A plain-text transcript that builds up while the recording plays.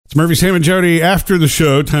It's Murphy, Sam, and Jody after the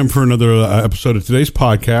show. Time for another episode of today's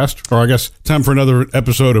podcast. Or I guess time for another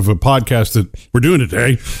episode of a podcast that we're doing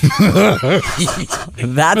today.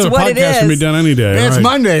 That's what it is. Podcast can be done any day. It's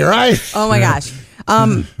Monday, right? Oh, my gosh.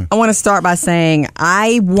 I want to start by saying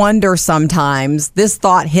I wonder sometimes, this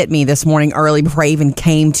thought hit me this morning early before I even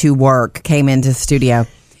came into the studio.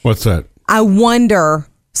 What's that? I wonder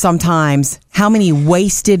sometimes how many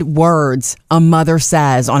wasted words a mother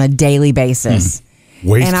says on a daily basis.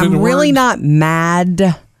 Wasted and I'm words? really not mad.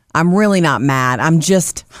 I'm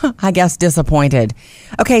just, I guess, disappointed.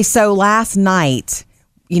 Okay, so last night,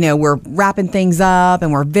 we're wrapping things up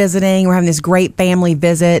and we're visiting. We're having this great family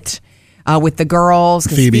visit with the girls.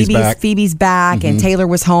 Phoebe's back. And Taylor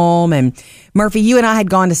was home. And Murphy, you and I had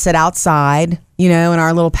gone to sit outside, in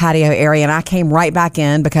our little patio area. And I came right back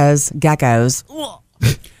in because geckos.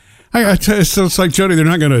 I tell you, so it's like, Jody, they're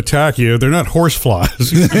not going to attack you. They're not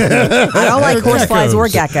horseflies. I don't like horseflies or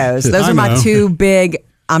geckos. Those are my two big,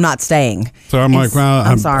 I'm not staying. So I'm like, well,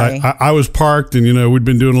 I'm sorry. I was parked and, we'd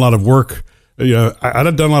been doing a lot of work. I'd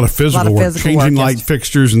have done a lot of physical work, changing light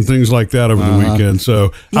fixtures and things like that over the weekend.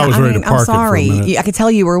 So I was ready to park I'm sorry. it for a minute. I could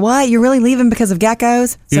tell you were what? You're really leaving because of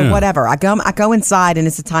geckos? So whatever. I go inside and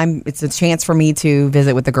it's a chance for me to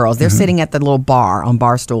visit with the girls. They're sitting at the little bar on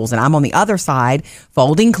bar stools and I'm on the other side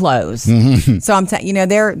folding clothes. So I'm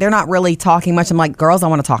they're not really talking much. I'm like, girls, I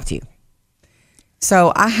want to talk to you.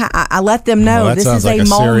 So I let them know this is a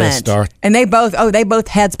moment. And they both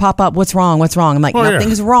heads pop up. What's wrong? I'm like,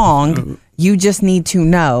 nothing's wrong. You just need to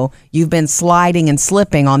know you've been sliding and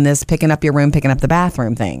slipping on this picking up your room, picking up the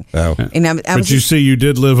bathroom thing. Oh. And but you see, you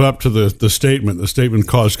did live up to the statement. The statement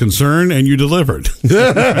caused concern and you delivered.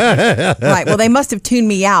 Right. Well, they must have tuned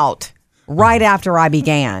me out right after I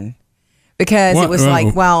began. Because it was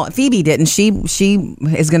like, well, Phoebe didn't. She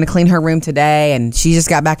is going to clean her room today, and she just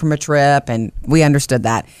got back from a trip, and we understood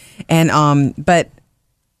that. And but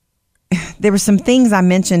there were some things I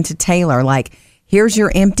mentioned to Taylor, like, here's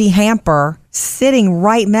your empty hamper sitting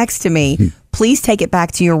right next to me. Please take it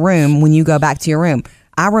back to your room when you go back to your room.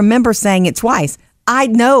 I remember saying it twice. I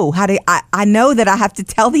know I know that I have to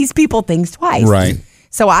tell these people things twice. Right.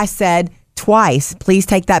 So I said twice, please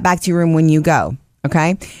take that back to your room when you go.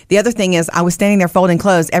 Okay. The other thing is I was standing there folding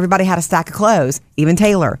clothes. Everybody had a stack of clothes. Even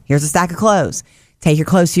Taylor. Here's a stack of clothes. Take your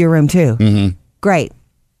clothes to your room too. Mm-hmm. Great.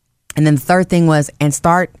 And then the third thing was,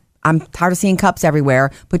 I'm tired of seeing cups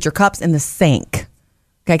everywhere. Put your cups in the sink.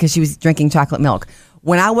 Okay. Because she was drinking chocolate milk.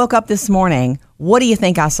 When I woke up this morning, what do you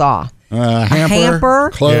think I saw? A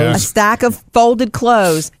hamper, a stack of folded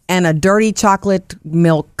clothes, and a dirty chocolate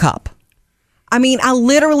milk cup. I mean, I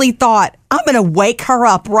literally thought, I'm going to wake her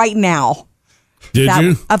up right now. Did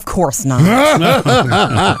you? Of course not.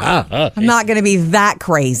 I'm not going to be that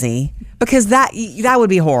crazy because that would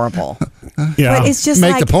be horrible. Yeah. But it's just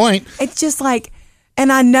Make the point. It's just like,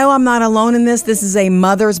 and I know I'm not alone in this. This is a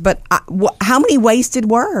mother's, but how many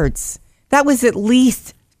wasted words? That was at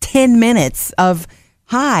least 10 minutes of,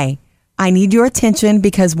 hi, I need your attention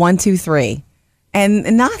because 1, 2, 3.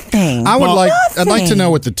 And nothing. I'd like to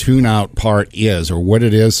know what the tune out part is or what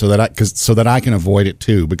it is so that I can avoid it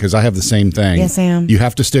too, because I have the same thing. Yes, Sam. You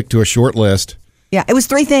have to stick to a short list. Yeah, it was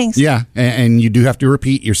 3 things. Yeah, and you do have to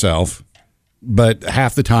repeat yourself, but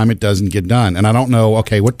half the time it doesn't get done. And I don't know,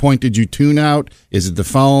 okay, what point did you tune out? Is it the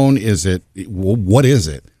phone? What is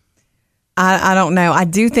it? I don't know. I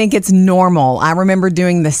do think it's normal. I remember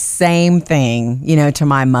doing the same thing, to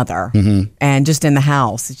my mother and just in the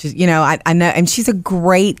house. It's just, I know. And she's a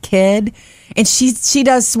great kid and she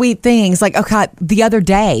does sweet things. Like, okay, the other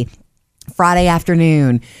day, Friday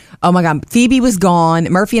afternoon, oh my God, Phoebe was gone.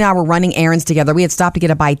 Murphy and I were running errands together. We had stopped to get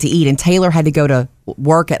a bite to eat and Taylor had to go to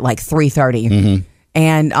work at like 3:30.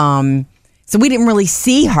 And, so we didn't really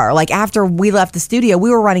see her. Like after we left the studio, we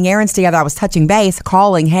were running errands together. I was touching base,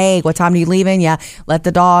 calling, hey, what time are you leaving? Yeah, let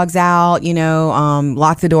the dogs out,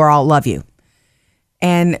 lock the door. I'll love you.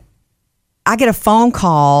 And I get a phone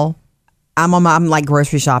call. I'm like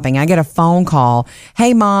grocery shopping. I get a phone call.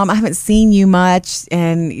 Hey, Mom, I haven't seen you much.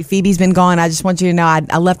 And Phoebe's been gone. I just want you to know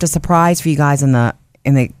I left a surprise for you guys in the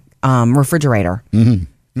refrigerator. And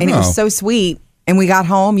it was so sweet. And we got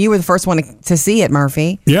home. You were the first one to see it,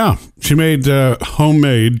 Murphy. Yeah. She made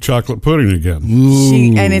homemade chocolate pudding again.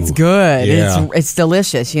 And it's good. Yeah. It's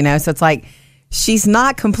delicious, So it's like she's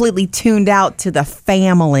not completely tuned out to the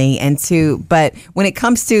family but when it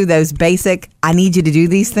comes to those basic, I need you to do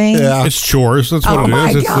these things. Yeah. It's chores. That's what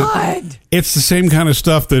it is. Oh, my God. It's the same kind of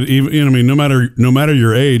stuff that even, no matter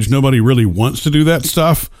your age, nobody really wants to do that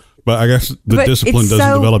stuff. But I guess the discipline doesn't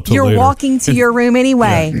develop till later. You're walking to your room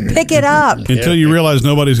anyway. Yeah. Pick it up. Until you realize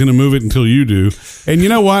nobody's going to move it until you do. And you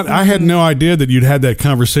know what? I had no idea that you'd had that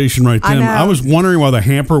conversation right then. I was wondering why the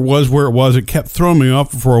hamper was where it was. It kept throwing me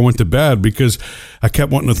off before I went to bed because I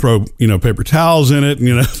kept wanting to throw, paper towels in it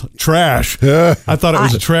and, trash. I thought it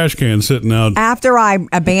was a trash can sitting out. After I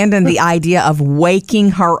abandoned the idea of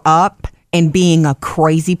waking her up and being a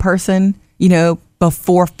crazy person,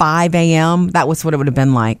 before 5 a.m., that was what it would have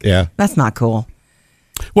been like. Yeah. That's not cool.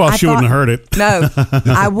 Well, she wouldn't have heard it. No,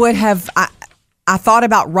 I would have. I thought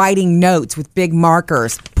about writing notes with big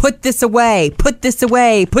markers. Put this away, put this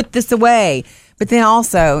away, put this away. But then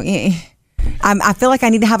also, I feel like I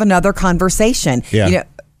need to have another conversation. Yeah.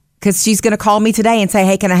 Because she's going to call me today and say,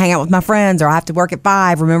 hey, can I hang out with my friends? Or I have to work at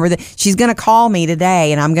 5. Remember that she's going to call me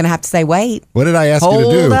today and I'm going to have to say, wait. What did I ask you to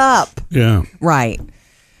do? Hold up. Yeah. Right.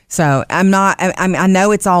 So I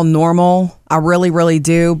know it's all normal. I really, really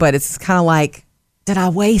do. But it's kind of like, did I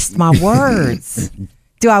waste my words?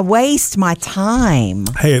 Do I waste my time?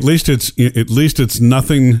 Hey, at least it's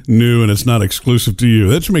nothing new and it's not exclusive to you.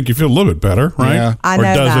 That should make you feel a little bit better, right? Yeah. I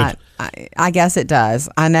know that. I guess it does.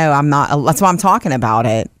 I know I'm not. That's why I'm talking about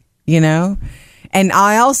it, And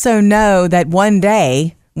I also know that one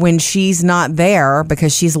day when she's not there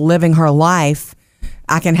because she's living her life,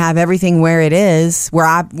 I can have everything where it is, where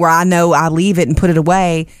I know I leave it and put it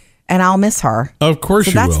away, and I'll miss her. Of course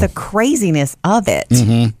you will. That's the craziness of it,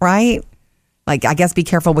 right? Like, I guess be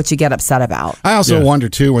careful what you get upset about. I also wonder,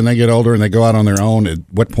 too, when they get older and they go out on their own, at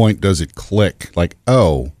what point does it click? Like,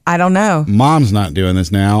 oh. I don't know. Mom's not doing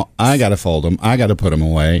this now. I got to fold them. I got to put them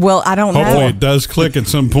away. Well, I don't know. Hopefully it does click at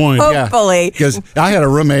some point. Hopefully. Because I had a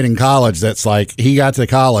roommate in college that's like, he got to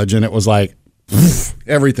college and it was like,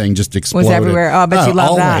 everything just exploded. Was everywhere. Oh, I bet you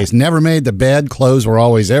love always. that. Never made the bed. Clothes were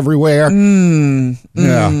always everywhere.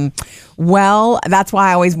 Yeah. Well, that's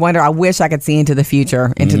why I always wonder. I wish I could see into the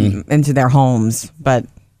future, into their homes. But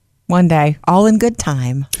one day, all in good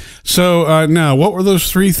time. So now, what were those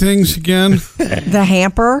 3 things again? The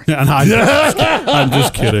hamper. I'm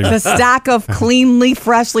just kidding. The stack of cleanly,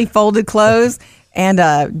 freshly folded clothes and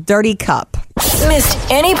a dirty cup. Missed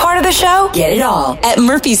any part of the show? Get it all at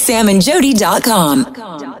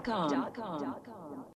murphysamandjody.com.